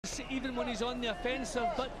even when he's on the offensive,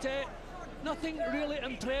 but nothing really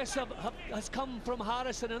impressive has come from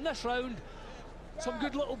Harrison in this round. Some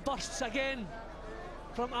good little bursts again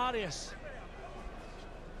from Arias.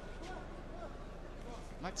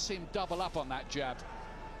 Like to see him double up on that jab,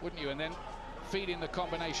 wouldn't you? And then feeding the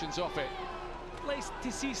combinations off it. Like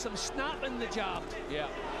to see some snap in the jab. Yeah,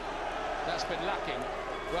 that's been lacking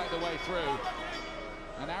right the way through.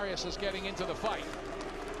 And Arias is getting into the fight.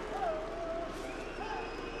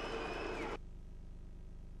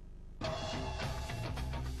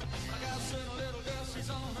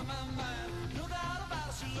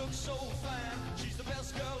 So fine, she's the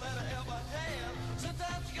best girl that I ever had.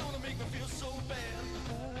 Sometimes you're gonna make me feel so bad.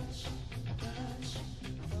 Hush, hush,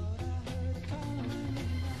 thought I heard a calling.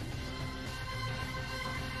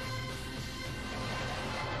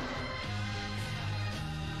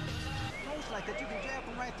 Close like that, you can jab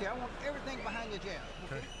from right there. I want everything behind your jab.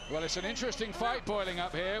 Okay? Well, it's an interesting fight boiling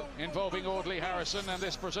up here, involving Audley Harrison and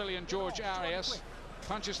this Brazilian George Arias.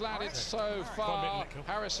 Punches landed so far.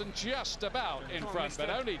 Harrison just about in front, but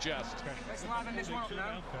only just.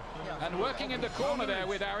 And working in the corner there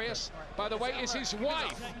with Arias, by the way, is his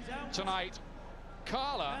wife tonight,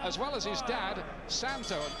 Carla, as well as his dad,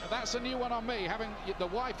 Santo. That's a new one on me, having the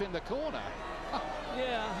wife in the corner.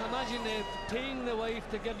 Yeah, imagine paying the wife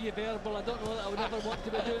to give you verbal. I don't know that I would ever want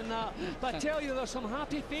to be doing that. But I tell you, there's some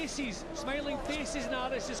happy faces, smiling faces in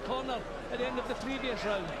Arias' corner at the end of the previous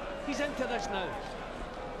round. He's into this now.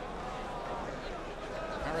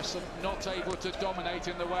 Harrison not able to dominate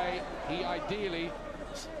in the way he ideally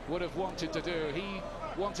would have wanted to do. He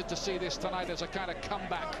wanted to see this tonight as a kind of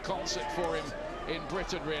comeback concert for him in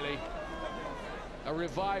Britain, really. A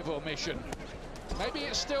revival mission. Maybe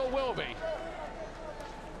it still will be.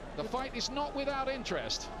 The fight is not without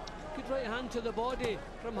interest. Good right hand to the body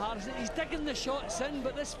from Harrison. He's digging the shots in,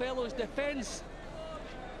 but this fellow's defence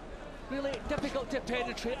really difficult to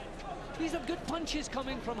penetrate. These are good punches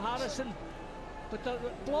coming from Harrison, but they're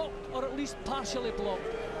blocked, or at least partially blocked.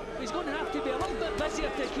 He's going to have to be a little bit busier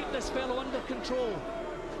to keep this fellow under control.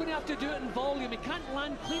 He's going to have to do it in volume. He can't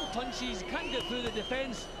land clean punches, he can't get through the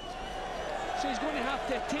defence. So he's going to have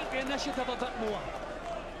to take the initiative a bit more.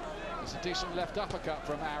 There's a decent left uppercut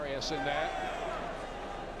from Arias in there.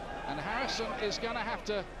 And Harrison is going to have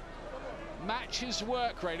to match his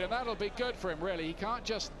work rate, and that'll be good for him, really. He can't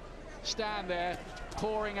just stand there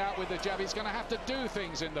pouring out with the jab. He's going to have to do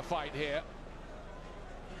things in the fight here.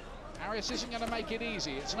 Arias isn't going to make it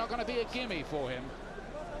easy. It's not going to be a gimme for him.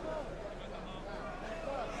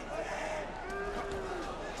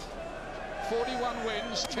 "41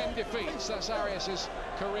 wins, 10 defeats. That's Arias'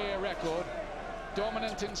 career record.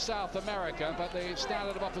 Dominant in South America, but the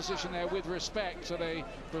standard of opposition there, with respect to the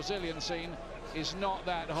Brazilian scene, is not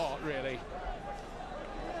that hot, really.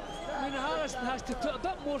 I mean, Harrison has to put a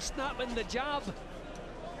bit more snap in the jab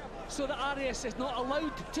so that Arias is not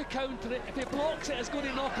allowed to counter it. If he blocks it, it's going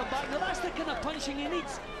to knock him back. Now, that's the kind of punching he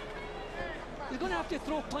needs. He's going to have to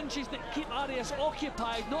throw punches that keep Arias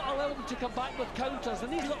occupied, not allow him to come back with counters.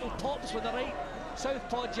 And these little pops with the right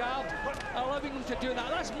southpaw jab are allowing him to do that.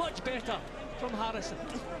 That's much better from Harrison.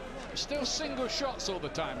 Still single shots all the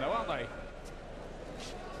time, though, aren't they?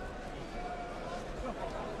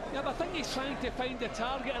 Yeah, but I think he's trying to find a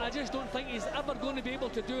target, and I just don't think he's ever going to be able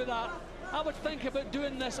to do that. I would think about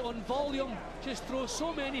doing this on volume, just throw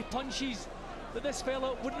so many punches that this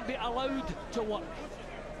fellow wouldn't be allowed to work.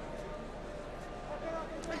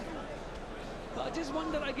 But I just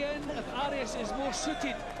wonder again if Arias is more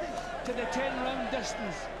suited to the 10-round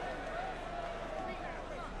distance.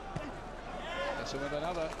 So with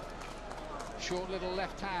another short little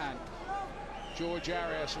left hand. George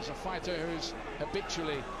Arias is a fighter who's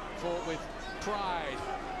habitually fought with pride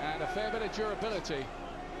and a fair bit of durability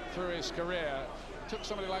through his career. Took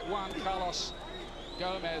somebody like Juan Carlos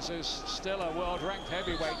Gomez, who's still a world-ranked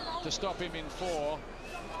heavyweight, to stop him in 4.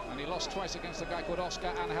 And he lost twice against a guy called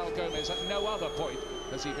Oscar Angel Gomez. At no other point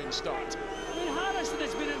has he been stopped. I mean, Harrison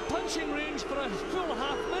has been in punching range for a full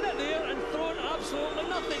half-minute there and thrown absolutely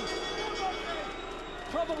nothing.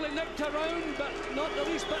 Probably nicked around, but not the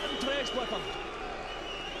least bit impressed with him.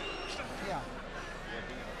 Yeah.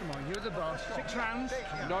 Come on, you're the boss. 6 rounds.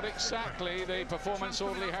 Not exactly the performance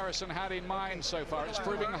Audley Harrison had in mind so far. It's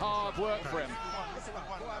proving hard work for him.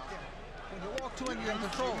 When you walk to it, you're in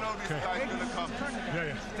control. You know these guys are gonna come.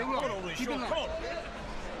 Yeah. Come on.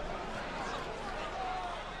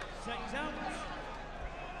 Seconds out.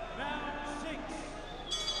 Round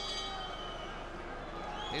 6.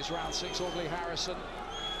 Here's round 6, Audley Harrison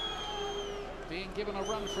being given a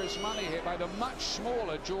run for his money here by the much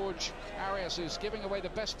smaller George Arias, who's giving away the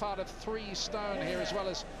best part of 3 stone here, as well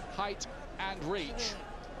as height and reach.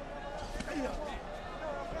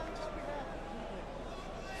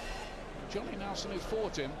 Townsend, who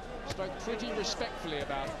fought him, spoke pretty respectfully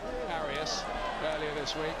about Arias earlier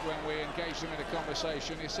this week when we engaged him in a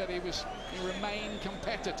conversation. He said he remained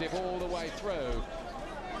competitive all the way through.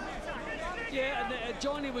 Yeah, and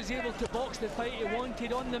Johnny was able to box the fight he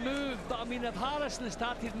wanted on the move, but I mean, if Harrison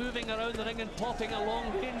started moving around the ring and popping at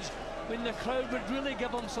long range, when the crowd would really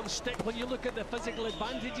give him some stick. When you look at the physical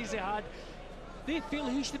advantages he had, they feel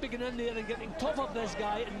he should be getting in there and getting top of this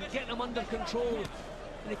guy and getting him under control,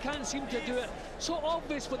 and he can't seem to do it. So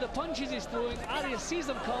obvious with the punches he's throwing. Arias sees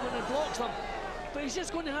them coming and blocks them, but he's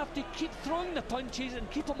just going to have to keep throwing the punches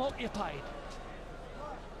and keep him occupied.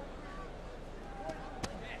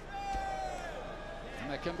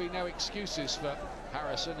 There can be no excuses for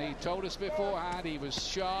Harrison. He told us beforehand he was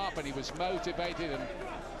sharp and he was motivated and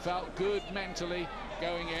felt good mentally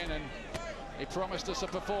going in, and he promised us a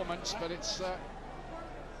performance, but it's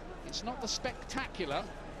not the spectacular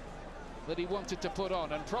that he wanted to put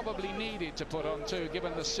on, and probably needed to put on too,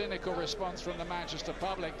 given the cynical response from the Manchester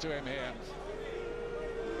public to him here.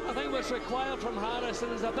 I think what's required from Harrison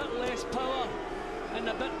is a bit less power and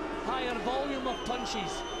a bit higher volume of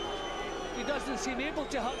punches. He doesn't seem able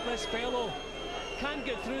to hurt this fellow. Can't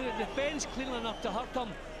get through the defence clean enough to hurt him.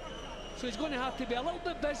 So he's going to have to be a little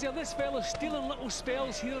bit busier. This fellow's stealing little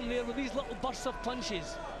spells here and there with these little bursts of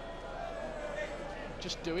punches.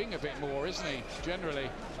 Just doing a bit more, isn't he, generally?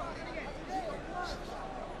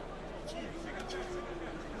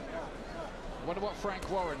 I wonder what Frank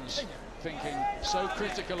Warren's thinking. So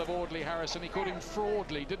critical of Audley Harrison. He called him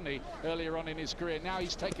fraudly, didn't he, earlier on in his career. Now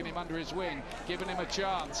he's taken him under his wing, given him a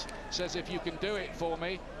chance. Says, if you can do it for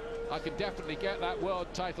me, I can definitely get that world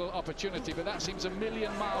title opportunity, but that seems a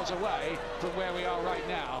million miles away from where we are right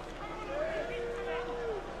now.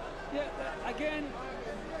 Yeah, again,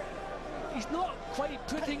 he's not quite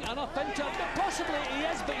putting enough into it. Possibly he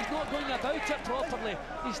is, but he's not going about it properly.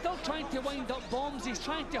 He's still trying to wind up bombs. He's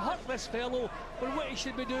trying to hurt this fellow, when what he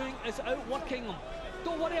should be doing is outworking him.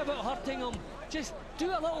 Don't worry about hurting him. Just do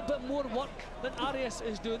a little bit more work than Arias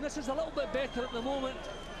is doing. This is a little bit better at the moment,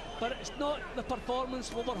 but it's not the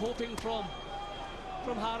performance we were hoping from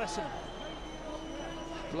Harrison.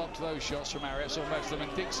 Blocked those shots from Arias, or most of them,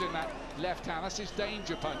 and digs in that left hand. That's his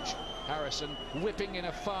danger punch. Harrison whipping in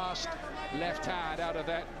a fast left hand out of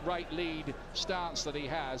that right lead stance that he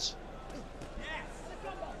has.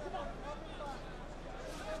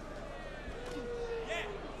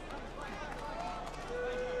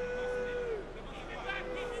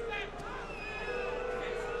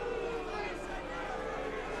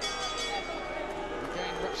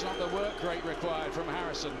 Not the work rate required from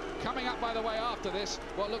Harrison. Coming up, by the way, after this,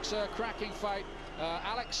 what looks a cracking fight.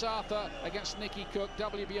 Alex Arthur against Nicky Cook,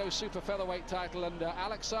 WBO super featherweight title, and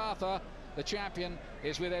Alex Arthur, the champion,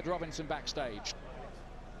 is with Ed Robinson backstage.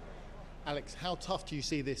 Alex, how tough do you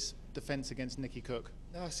see this defence against Nicky Cook?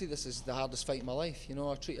 I see this as the hardest fight in my life. You know,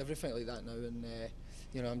 I treat every fight like that now, and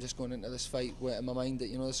you know, I'm just going into this fight with in my mind that,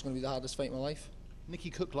 you know, this is going to be the hardest fight in my life. Nicky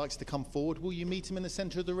Cook likes to come forward. Will you meet him in the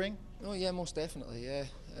centre of the ring? Oh yeah, most definitely, yeah.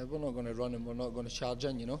 We're not going to run and we're not going to charge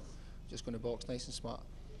in, you know. Just going to box nice and smart.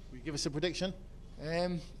 Will you give us a prediction?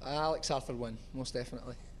 Alex Arthur win, most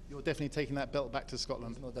definitely. You're definitely taking that belt back to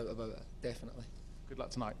Scotland? There's no doubt about it, definitely. Good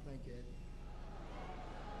luck tonight. Thank you.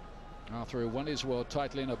 Arthur, who won his world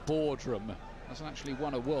title in a boardroom, hasn't actually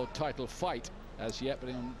won a world title fight as yet, but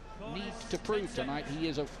he'll need to prove tonight he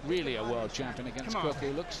is really a world champion against Cook,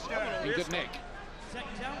 who looks in good nick.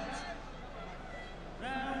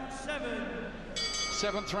 Round 7.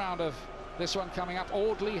 Seventh round of this one coming up.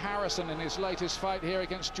 Audley Harrison in his latest fight here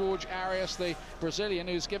against George Arias, the Brazilian,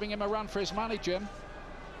 who's giving him a run for his money, Jim.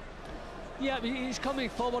 Yeah, he's coming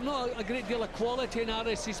forward. Not a great deal of quality in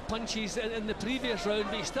Arias' punches in the previous round,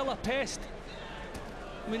 but he's still a pest.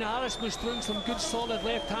 I mean, Arias was throwing some good solid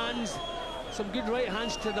left hands, some good right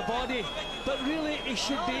hands to the body, but really he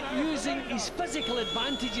should be using his physical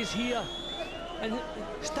advantages here and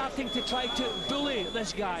starting to try to bully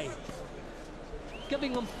this guy,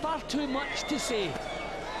 giving him far too much to say.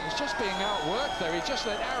 He's just being outworked there. He just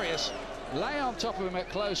let Arias lay on top of him at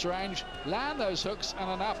close range, land those hooks and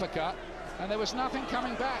an uppercut, and there was nothing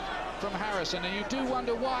coming back from Harrison, and you do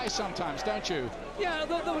wonder why sometimes, don't you? Yeah,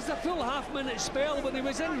 there was a full half-minute spell when he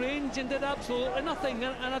was in range and did absolutely nothing,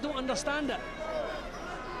 and I don't understand it.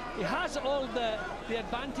 He has all the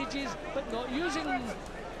advantages, but not using them.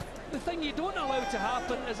 The thing you don't allow to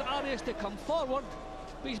happen is Arias to come forward,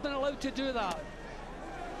 but he's been allowed to do that.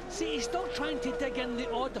 See, he's still trying to dig in the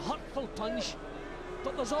odd hurtful punch,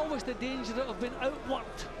 but there's always the danger of being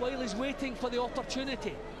outworked while he's waiting for the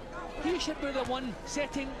opportunity. He should be the one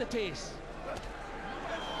setting the pace.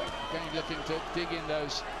 Again, looking to dig in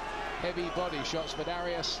those heavy body shots, but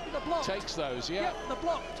Arias takes those. Yep, they're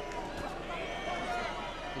blocked.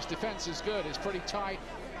 His defence is good. It's pretty tight.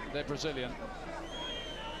 They're Brazilian.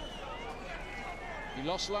 He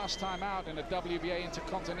lost last time out in a WBA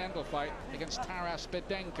Intercontinental fight against Taras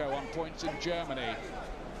Bedenko on points in Germany.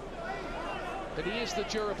 But he is the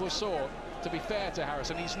durable sort, to be fair to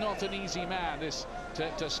Harrison. He's not an easy man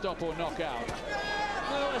to stop or knock out.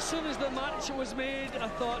 Well, as soon as the match was made, I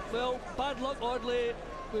thought, well, bad luck, Audley.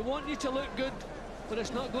 We want you to look good, but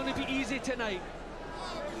it's not going to be easy tonight.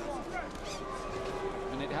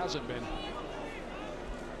 And it hasn't been.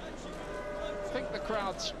 I think the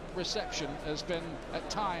crowd's reception has been at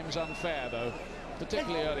times unfair, though,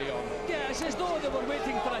 particularly early on. Yeah, it's as though they were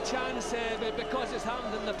waiting for a chance because it's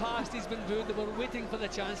happened in the past. He's been booed. They were waiting for the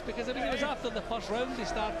chance because, I mean, it was after the first round they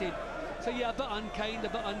started. So, yeah, a bit unkind, a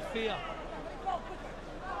bit unfair.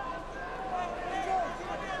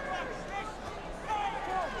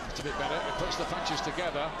 It's a bit better. It puts the punches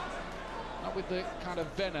together. Not with the kind of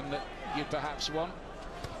venom that you'd perhaps want.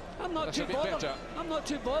 I'm not too bothered. I'm not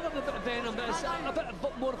too bothered about venom, but it's a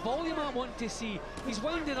bit more volume I want to see. He's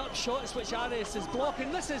winding up shots which Arias is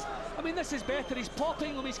blocking. This is better. He's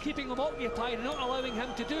popping him, he's keeping him occupied and not allowing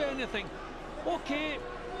him to do anything. Okay,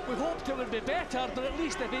 we hoped it would be better, but at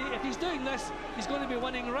least if he's doing this, he's going to be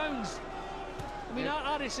winning rounds. I mean,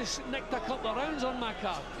 Arias has nicked a couple of rounds on my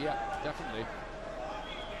card. Yeah, definitely.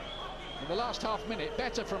 In the last half minute,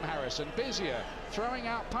 better from Harrison, busier, throwing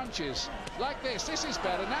out punches like this. This is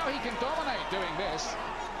better. Now he can dominate doing this.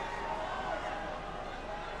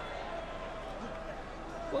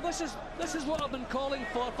 Well, this is what I've been calling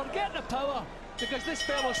for. Forget the power, because this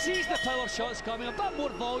fellow sees the power shots coming. A bit more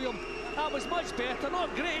volume. That was much better.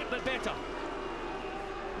 Not great, but better.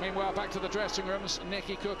 Meanwhile, back to the dressing rooms.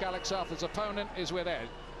 Nicky Cook, Alex Arthur's opponent, is with Ed.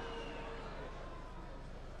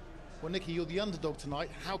 Well, Nicky, you're the underdog tonight.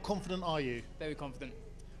 How confident are you? Very confident.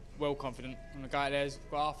 Well confident. And the guy there's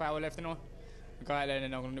got half hour left in on. The guy there,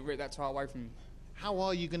 and I'm going to rip that title away from him. How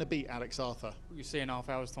are you going to beat Alex Arthur? You'll see in half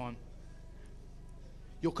hour's time.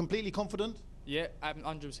 You're completely confident? Yeah, I'm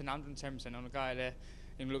 100%, 110% on the guy there.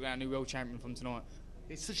 And look at our new world champion from tonight.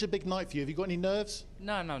 It's such a big night for you. Have you got any nerves?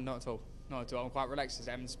 No, not at all. Not at all. I'm quite relaxed.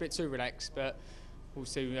 I'm a bit too relaxed, but we'll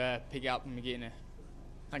soon pick it up when we get in there.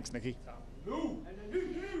 Thanks, Nicky.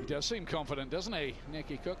 He does seem confident, doesn't he,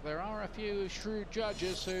 Nicky Cook? There are a few shrewd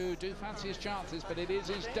judges who do fancy his chances, but it is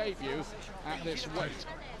his debut at this weight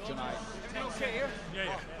tonight.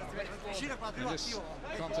 In this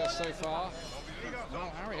contest so far,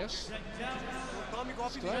 well, Arias,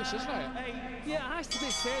 it's close, isn't it? Yeah, it has to be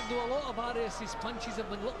said, though, a lot of Arias' punches have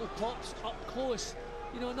been little pops up close.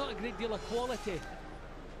 You know, not a great deal of quality.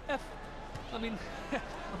 I mean,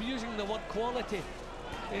 I'm using the word quality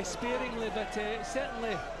sparingly, but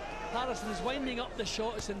certainly Harrison is winding up the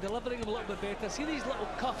shots and delivering them a little bit better. See these little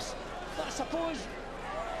cuffs? But I suppose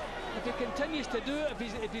if he continues to do it,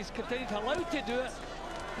 if he's continued to allow to do it,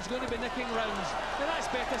 he's going to be nicking rounds. Now that's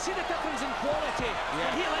better. See the difference in quality.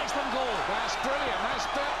 Yeah. And he lets them go. That's brilliant.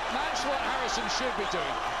 That's what Harrison should be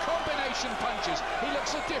doing. Combination punches. He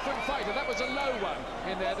looks a different fighter. That was a low one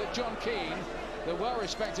in there that John Keane, the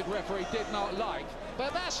well-respected referee, did not like.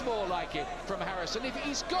 But that's more like it from Harrison. If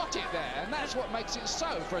he's got it there, and that's what makes it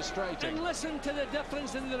so frustrating. And listen to the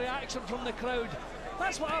difference in the reaction from the crowd.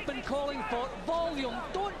 That's what I've been calling for. Volume.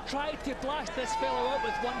 Don't try to blast this fellow out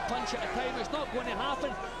with one punch at a time. It's not going to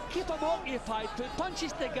happen. Keep him occupied. Put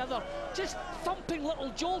punches together. Just thumping little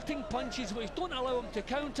jolting punches which don't allow him to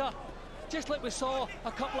counter. Just like we saw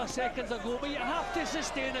a couple of seconds ago. But you have to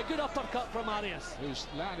sustain a good uppercut from Arias. Who's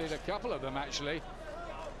landed a couple of them, actually.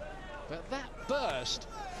 But that burst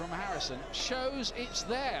from Harrison shows it's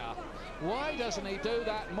there. Why doesn't he do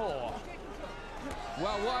that more?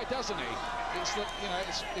 Well, why doesn't he? It's the, you know,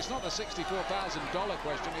 it's not the $64,000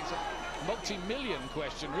 question. It's a multi-million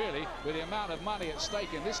question, really, with the amount of money at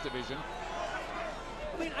stake in this division.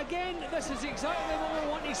 I mean, again, this is exactly what we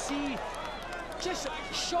want to see. Just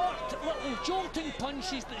short, little jolting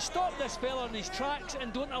punches that stop this fella in his tracks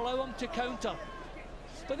and don't allow him to counter.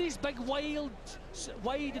 But these big wide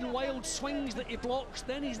and wild swings that he blocks,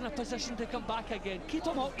 then he's in a position to come back again. Keep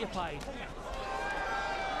him occupied.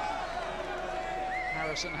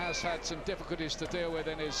 Harrison has had some difficulties to deal with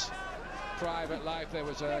in his private life. There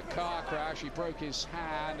was a car crash, he broke his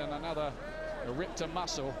hand, and another ripped a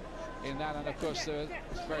muscle in that, and of course,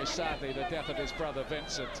 very sadly, the death of his brother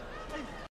Vincent.